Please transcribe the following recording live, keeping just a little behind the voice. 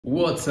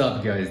What's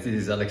up guys, this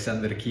is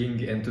Alexander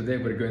King and today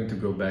we're going to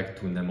go back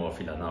to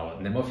NEMOPHILA. Now,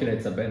 NEMOPHILA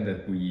is a band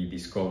that we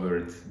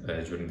discovered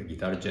during the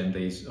Guitar Jam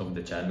days of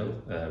the channel.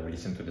 We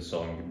listened to the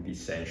song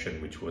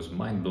Dissension, which was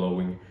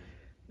mind-blowing.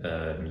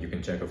 You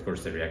can check of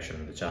course the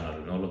reaction on the channel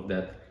and all of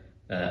that.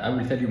 I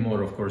will tell you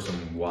more of course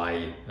on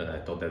why I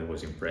thought that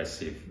was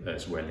impressive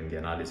as well in the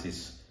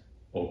analysis,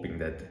 hoping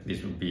that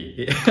this will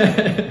be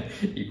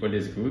equally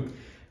as good.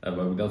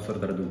 But without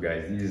further ado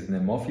guys, this is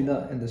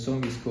NEMOPHILA and the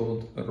song is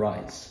called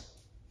Rise.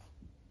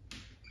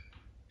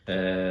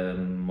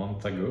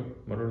 Month ago,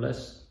 more or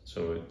less,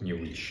 so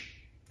newish.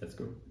 Let's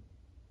go.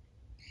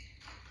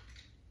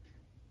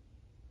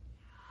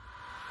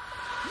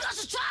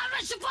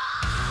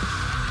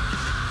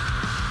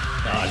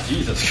 Ah,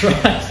 Jesus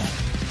Christ!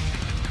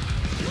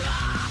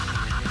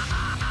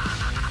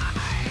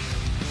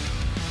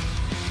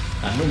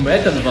 A nu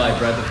metal vibe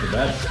right off the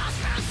bat.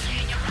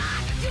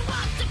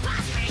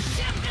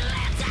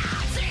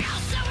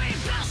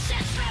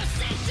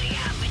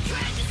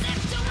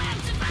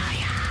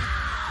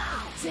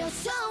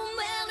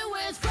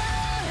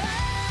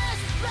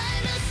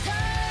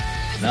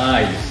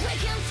 Nice.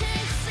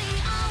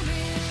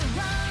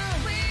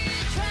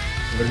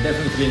 We're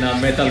definitely in a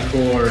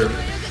metalcore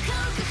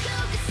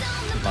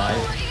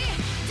vibe.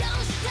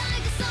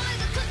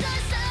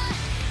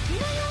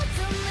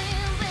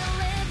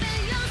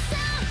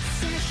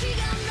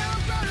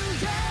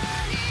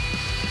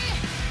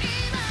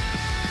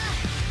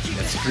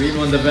 The scream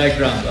on the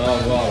background.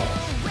 Oh wow.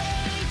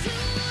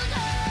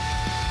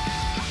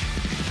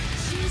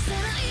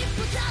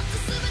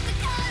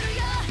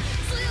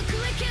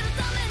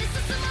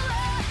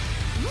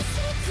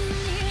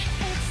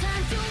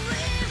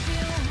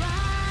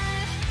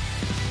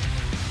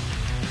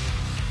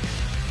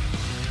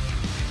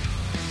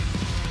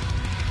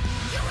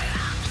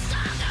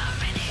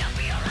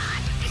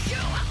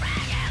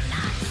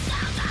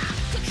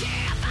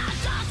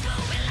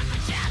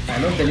 I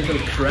love the little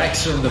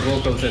cracks on the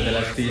vocals at the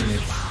last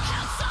minute.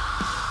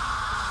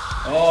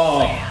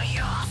 Oh!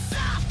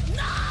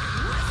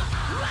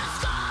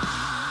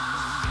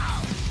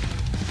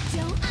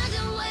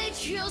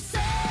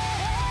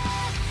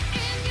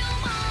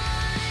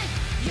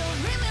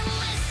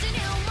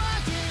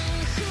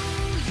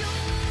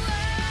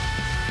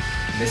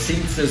 The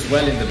synths as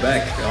well in the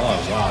back.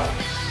 Oh wow!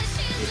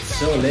 It's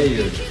so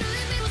layered.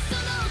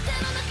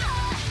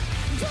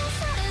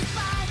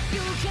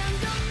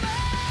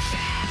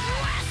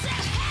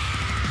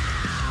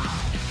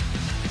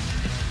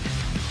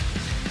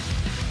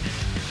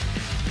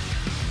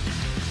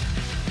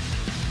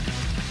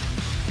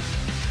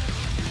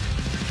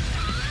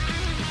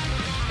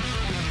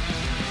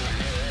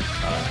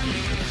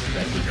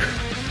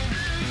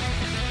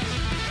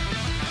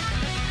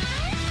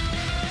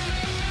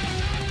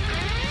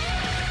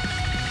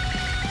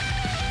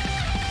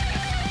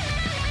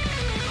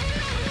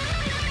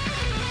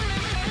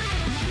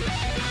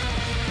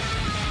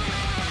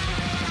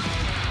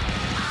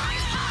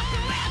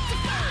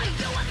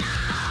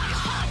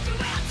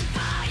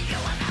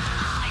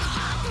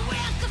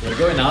 We're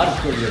going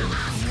hardcore here.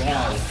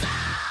 Wow.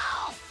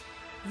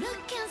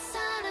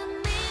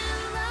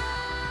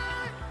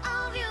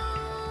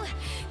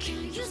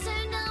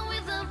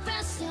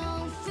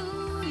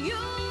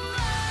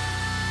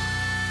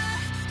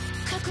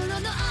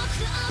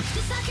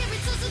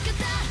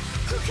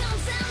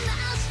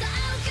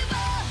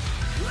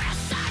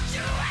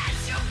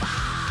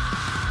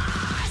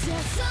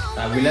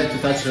 We'll have to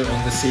touch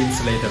on the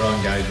scenes later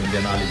on, guys, in the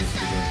analysis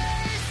because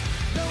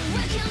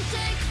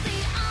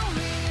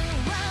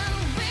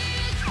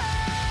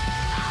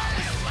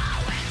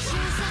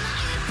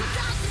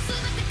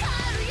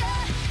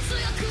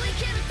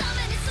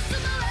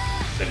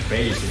the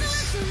bass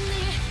is...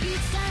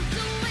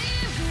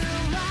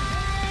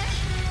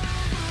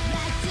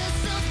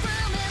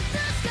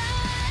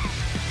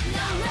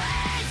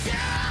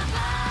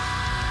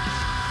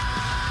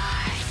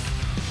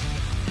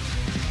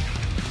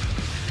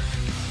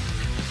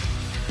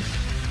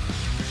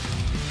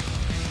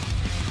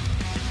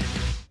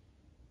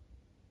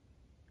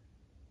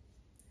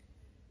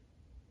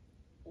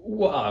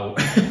 Wow!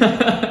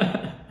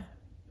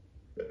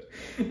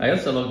 I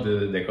also love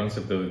the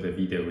concept of the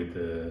video with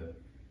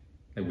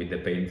the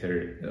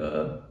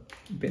painter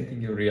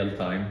painting in real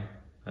time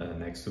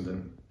next to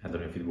them. I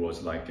don't know if it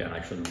was like an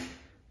actual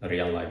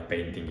real life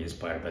painting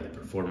inspired by the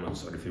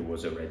performance or if it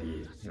was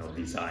already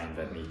designed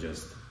and he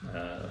just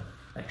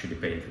actually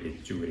painted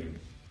it during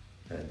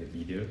the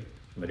video.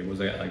 But it was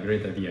a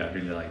great idea. I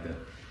really like that.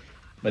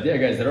 But yeah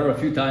guys, there are a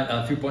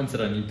few points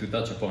that I need to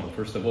touch upon.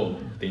 First of all,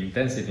 the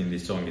intensity in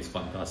this song is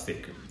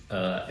fantastic.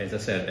 As I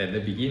said, at the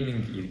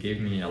beginning it gave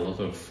me a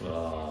lot of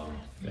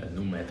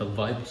nu metal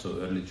vibe, so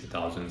early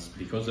 2000s,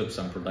 because of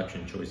some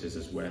production choices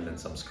as well and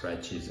some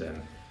scratches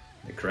and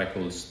the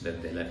crackles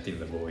that they left in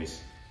the voice.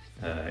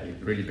 It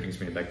really brings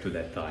me back to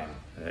that time,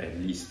 at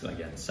least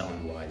again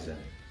sound-wise and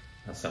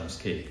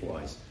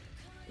soundscape-wise.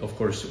 Of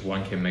course,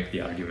 one can make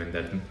the argument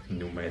that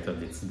nu metal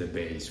is the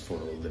base for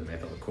all the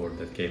metalcore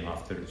that came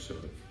after, so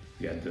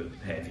you had the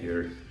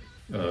heavier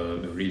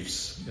the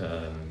riffs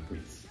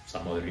with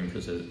some other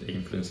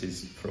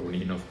influences thrown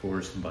in, of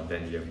course, but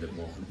then you have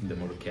the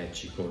more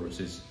catchy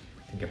choruses.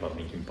 Think about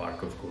Linkin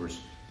Park, of course,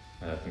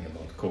 think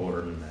about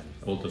Korn and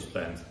all those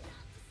bands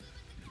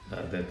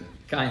that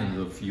kind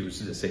of use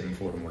the same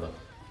formula.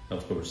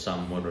 Of course,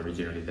 some more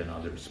originally than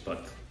others,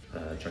 but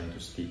trying to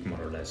stick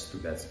more or less to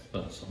that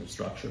song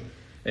structure.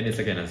 And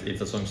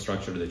it's a song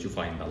structure that you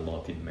find a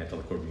lot in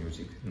metalcore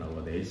music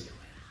nowadays.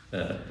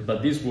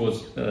 But this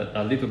was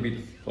a little bit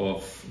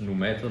of nu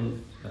metal,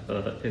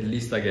 at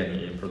least again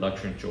in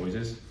production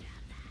choices.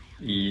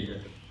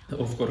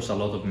 Of course, a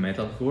lot of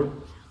metalcore,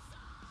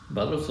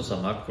 but also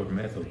some hardcore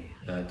metal.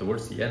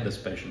 Towards the end,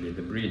 especially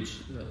the bridge.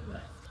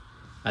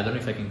 I don't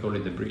know if I can call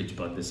it the bridge,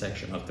 but the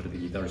section after the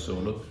guitar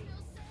solo.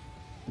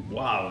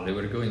 Wow, they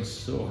were going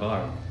so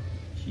hard.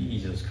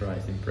 Jesus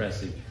Christ,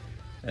 impressive.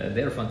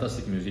 They're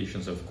fantastic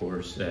musicians, of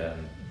course.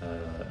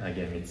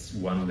 Again, it's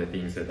one of the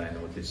things that I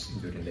noticed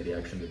during the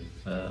reaction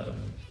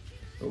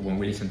when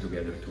we listen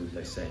together to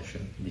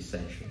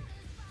Dissension,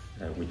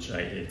 which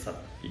it's an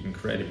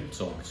incredible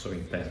song, so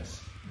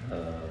intense.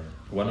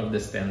 One of the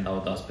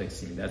standout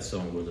aspects in that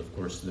song was, of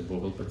course, the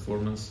vocal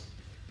performance,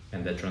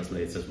 and that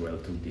translates as well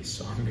to this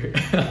song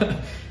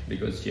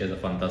because she has a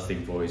fantastic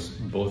voice,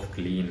 both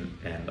clean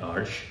and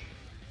harsh.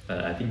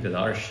 I think that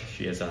harsh,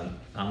 she has an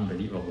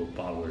unbelievable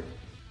power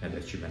and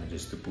that she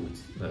manages to put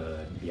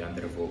behind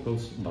her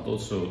vocals, but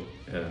also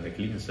the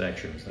clean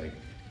sections, like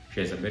she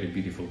has a very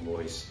beautiful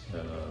voice.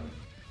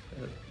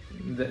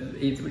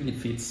 It really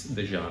fits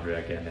the genre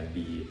again and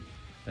the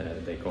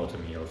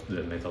dichotomy of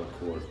the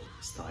metalcore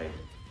style,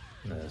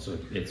 so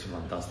it's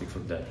fantastic for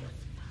that.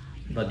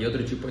 But the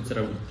other 2 points that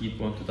I did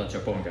want to touch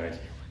upon, guys,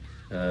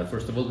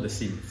 first of all, the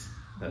synths.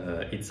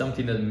 It's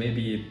something that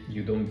maybe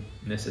you don't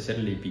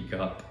necessarily pick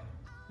up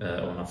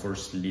on a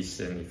first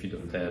listen if you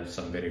don't have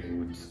some very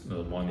good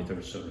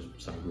monitors or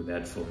some good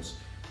headphones,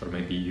 or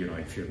maybe, you know,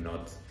 if you're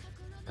not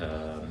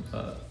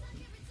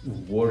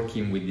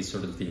working with these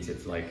sort of things.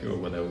 It's like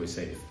what I always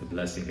say, it's the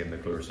blessing and the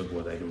curse of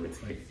what I do.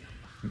 It's like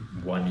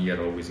one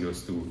ear always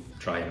goes to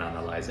try and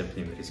analyze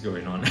everything that is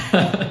going on,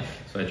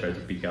 so I try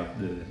to pick up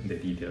the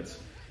details.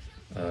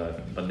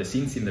 But the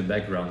synths in the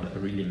background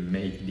really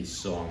make this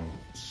song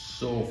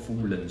so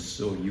full and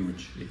so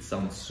huge. It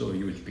sounds so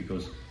huge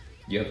because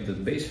you have the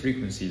bass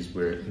frequencies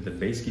where the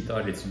bass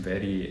guitar is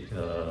very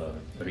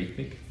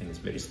rhythmic and it's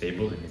very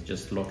stable and it's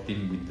just locked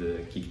in with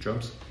the kick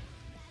drums,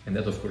 and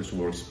that of course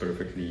works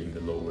perfectly in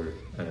the lower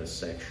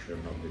section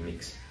of the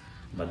mix.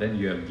 But then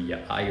you have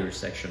the higher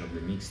section of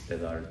the mix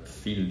that are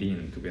filled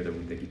in together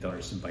with the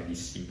guitars by these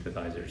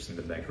synthesizers in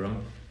the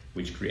background,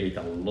 which create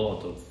a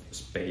lot of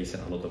space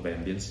and a lot of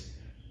ambience,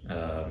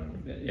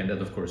 and that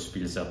of course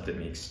fills up the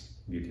mix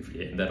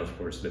beautifully. And then of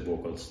course the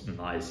vocals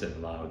nice and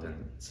loud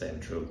and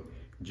central,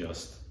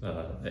 just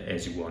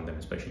as you want them,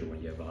 especially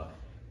when you have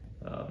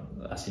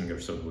a singer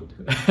so good,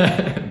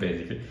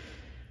 basically.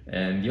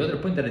 And the other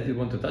point that I did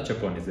want to touch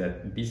upon is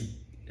that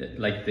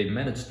they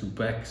managed to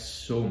pack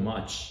so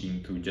much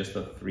into just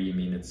a 3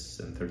 minutes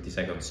and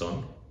 30-second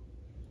song.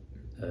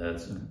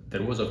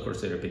 There was of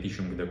course a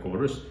repetition with the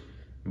chorus,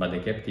 but they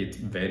kept it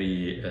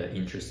very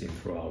interesting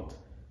throughout.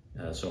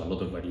 So a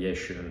lot of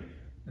variation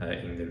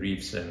in the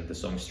riffs and the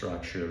song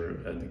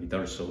structure, the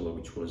guitar solo,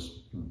 which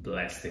was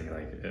blasting,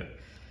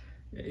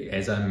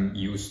 as I'm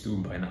used to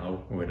by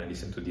now when I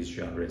listen to this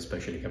genre,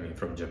 especially coming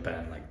from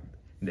Japan. Like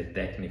the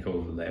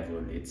technical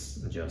level, it's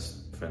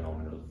just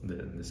phenomenal.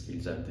 The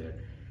skills are there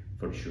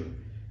for sure.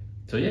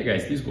 So yeah,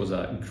 guys, this was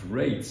a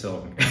great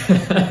song.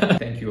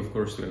 Thank you, of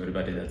course, to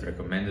everybody that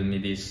recommended me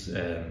this.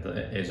 And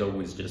as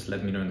always, just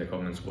let me know in the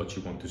comments what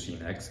you want to see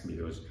next,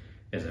 because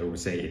as I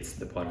always say, it's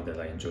the part that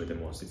I enjoy the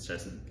most. It's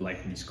just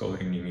like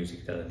discovering new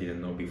music that I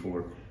didn't know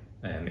before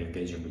and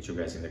engaging with you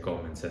guys in the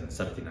comments and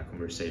starting a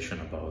conversation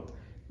about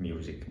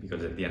music,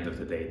 because at the end of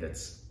the day,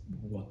 that's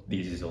what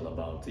this is all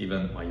about.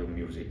 Even my own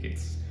music,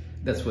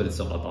 that's what it's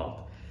all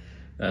about.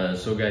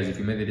 So guys, if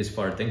you made it this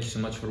far, thank you so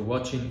much for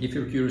watching. If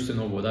you're curious to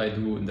know what I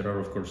do, there are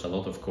of course a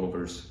lot of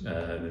covers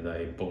that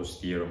I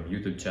post here on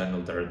YouTube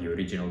channel. There are the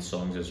original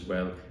songs as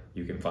well.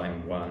 You can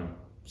find one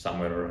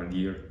somewhere around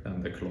here,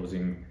 and the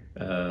closing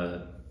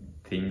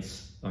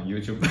things on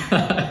YouTube.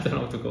 I don't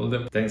know how to call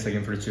them. Thanks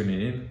again for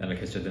tuning in, and I'll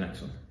catch you at the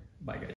next one. Bye guys.